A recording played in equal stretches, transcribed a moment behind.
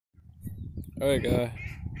Alright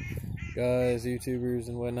guys, YouTubers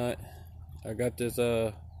and whatnot. I got this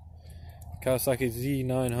Kawasaki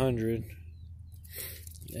Z900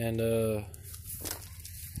 and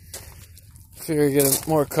figure get a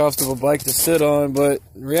more comfortable bike to sit on, but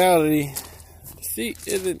in reality the seat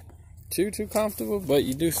isn't too comfortable, but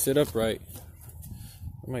you do sit upright.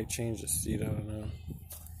 I might change the seat, I don't know.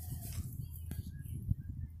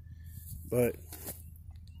 But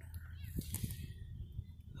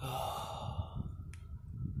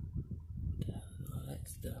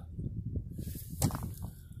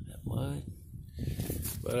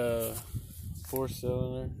But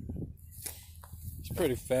 4-cylinder. It's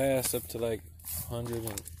pretty fast, up to like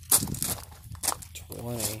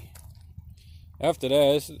 120. After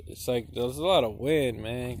that, it's like there's a lot of wind,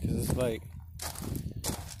 man, because it's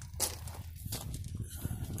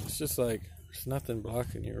just like there's nothing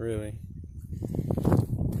blocking you really.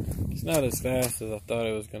 It's not as fast as I thought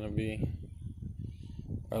it was gonna be.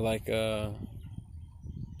 Or like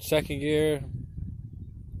second gear,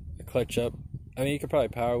 I clutch up. I mean, you could probably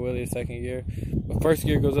power wheelie a second gear, but first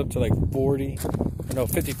gear goes up to like 40, or no,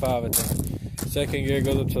 55 I think. Second gear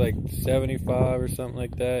goes up to like 75 or something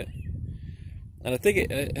like that. And I think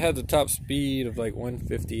it has a top speed of like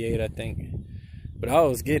 158, I think. But I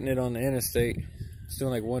was getting it on the interstate. It's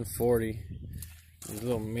doing like 140. These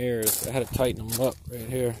little mirrors, I had to tighten them up right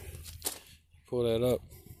here. Pull that up,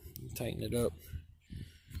 tighten it up.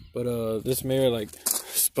 But this mirror like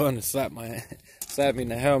spun and slapped me in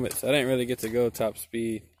the helmet, so I didn't really get to go top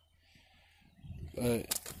speed. But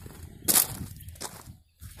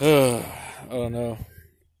I don't know.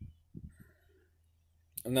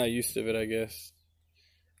 I'm not used to it, I guess.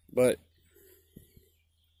 But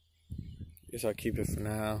I guess I'll keep it for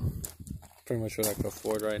now. Pretty much what I can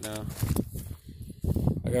afford right now.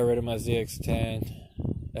 I got rid of my ZX10.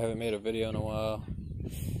 I haven't made a video in a while.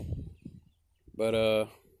 But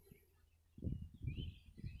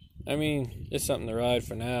I mean, it's something to ride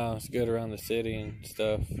for now. It's good around the city and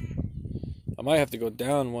stuff. I might have to go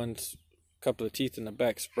down once, a couple of teeth in the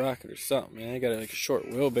back sprocket or something, man. I got like a short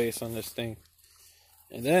wheelbase on this thing.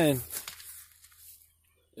 And then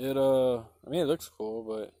it I mean, it looks cool,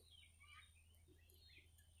 but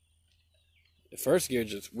the first gear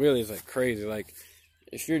just wheelies like crazy. Like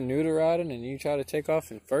if you're new to riding and you try to take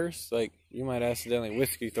off in first, like you might accidentally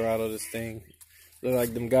whiskey throttle this thing. Look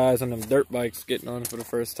like them guys on them dirt bikes getting on it for the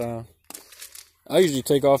first time. I usually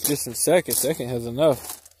take off just in second. Second has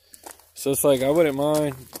enough. So it's like I wouldn't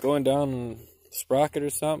mind going down in sprocket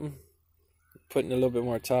or something, putting a little bit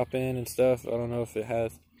more top in and stuff. I don't know if it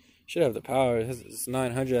has, should have the power. It's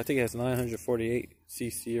 900. I think it has 948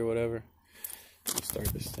 cc or whatever. Let me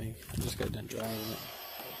start this thing. I just got done driving it.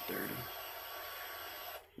 It's dirty.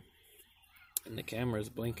 And the camera is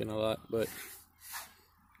blinking a lot, but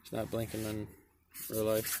it's not blinking on real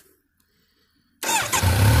life.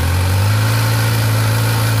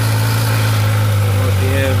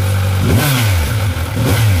 RPMs.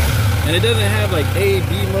 And it doesn't have like A,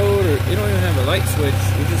 B mode, or it don't even have a light switch.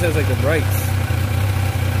 It just has like the brights.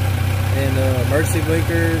 And emergency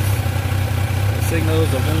blinkers, the signals,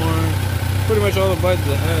 the horn. Pretty much all the buttons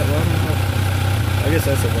it has. Well, I don't know. I guess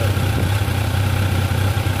that's a button.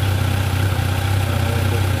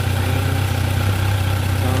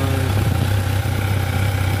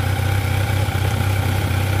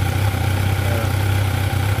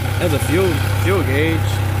 Has a fuel gauge. I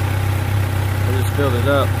just filled it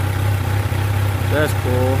up. That's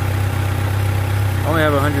cool. I only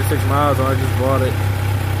have 106 miles on. I just bought it.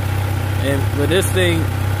 And when this thing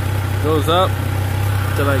goes up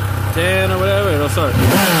to like 10 or whatever, it'll start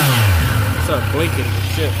blinking and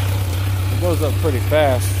shit. It goes up pretty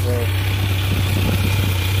fast, so.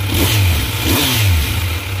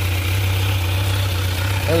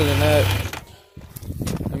 Other than that,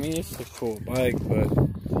 I mean, it's a cool bike, but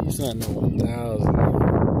it's not no 1000.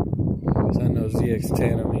 It's not no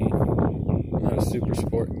ZX10. I mean, not a super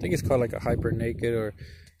sport. I think it's called like a hyper naked or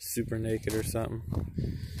super naked or something.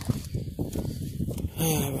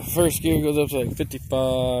 First gear goes up to like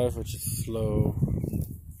 55, which is slow.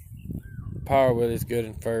 Power wheel is good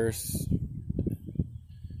in first.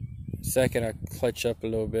 Second, I clutch up a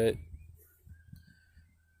little bit.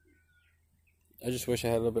 I just wish I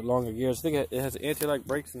had a little bit longer gears. I think it has anti-lock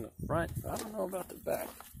brakes in the front. I don't know about the back.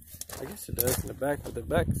 I guess it does in the back, but the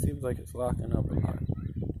back seems like it's locking up a lot.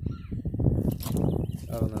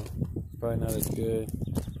 I don't know. It's probably not as good.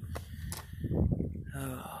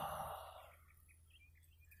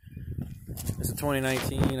 It's a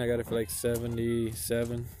 2019. I got it for like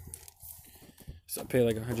 77. So I pay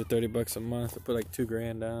like 130 bucks a month. I put like $2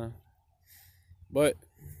 grand down. But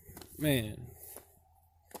man,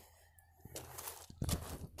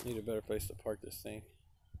 Need a better place to park this thing.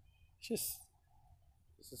 It's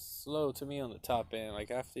just slow to me on the top end. Like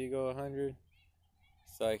after you go 100,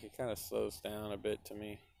 it's like it kind of slows down a bit to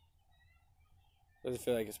me. Doesn't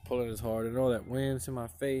feel like it's pulling as hard, and all that wind's in my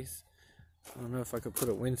face. I don't know if I could put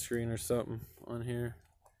a windscreen or something on here.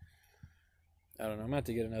 I don't know. I'm gonna have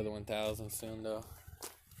to get another 1000 soon though,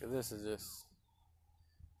 cause this is just,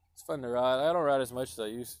 it's fun to ride. I don't ride as much as I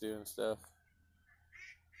used to and stuff.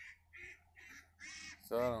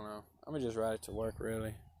 So I don't know. I'm gonna just ride it to work really.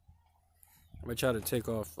 I'm gonna try to take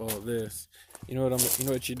off all of this. You know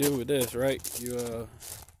what you do with this, right? You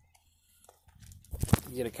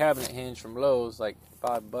get a cabinet hinge from Lowe's, like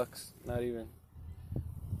 $5, not even.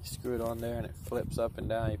 You screw it on there and it flips up and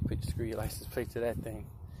down. You screw your license plate to that thing.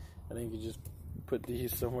 I think you just put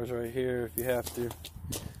these somewhere right here if you have to.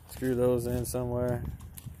 Screw those in somewhere.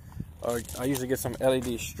 Or I usually get some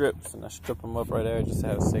LED strips and I strip them up right there just to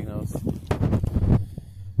have signals.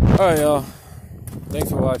 Alright y'all, thanks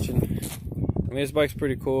for watching. I mean, this bike's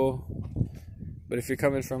pretty cool, but if you're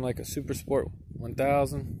coming from like a Super Sport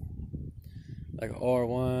 1000, like a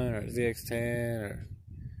R1 or ZX10 or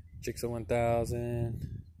Gixxer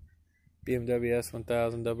 1000, BMW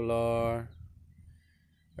S1000 RR,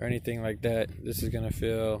 or anything like that, this is gonna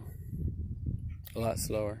feel a lot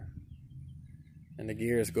slower. And the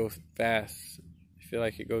gears go fast. I feel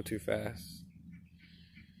like you go too fast.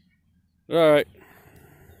 Alright.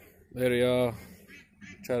 Later, y'all.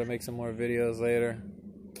 Try to make some more videos later.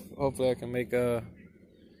 Hopefully I can make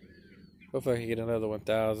hopefully I can get another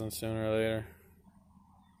 1000 sooner or later.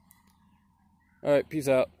 Alright, peace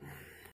out.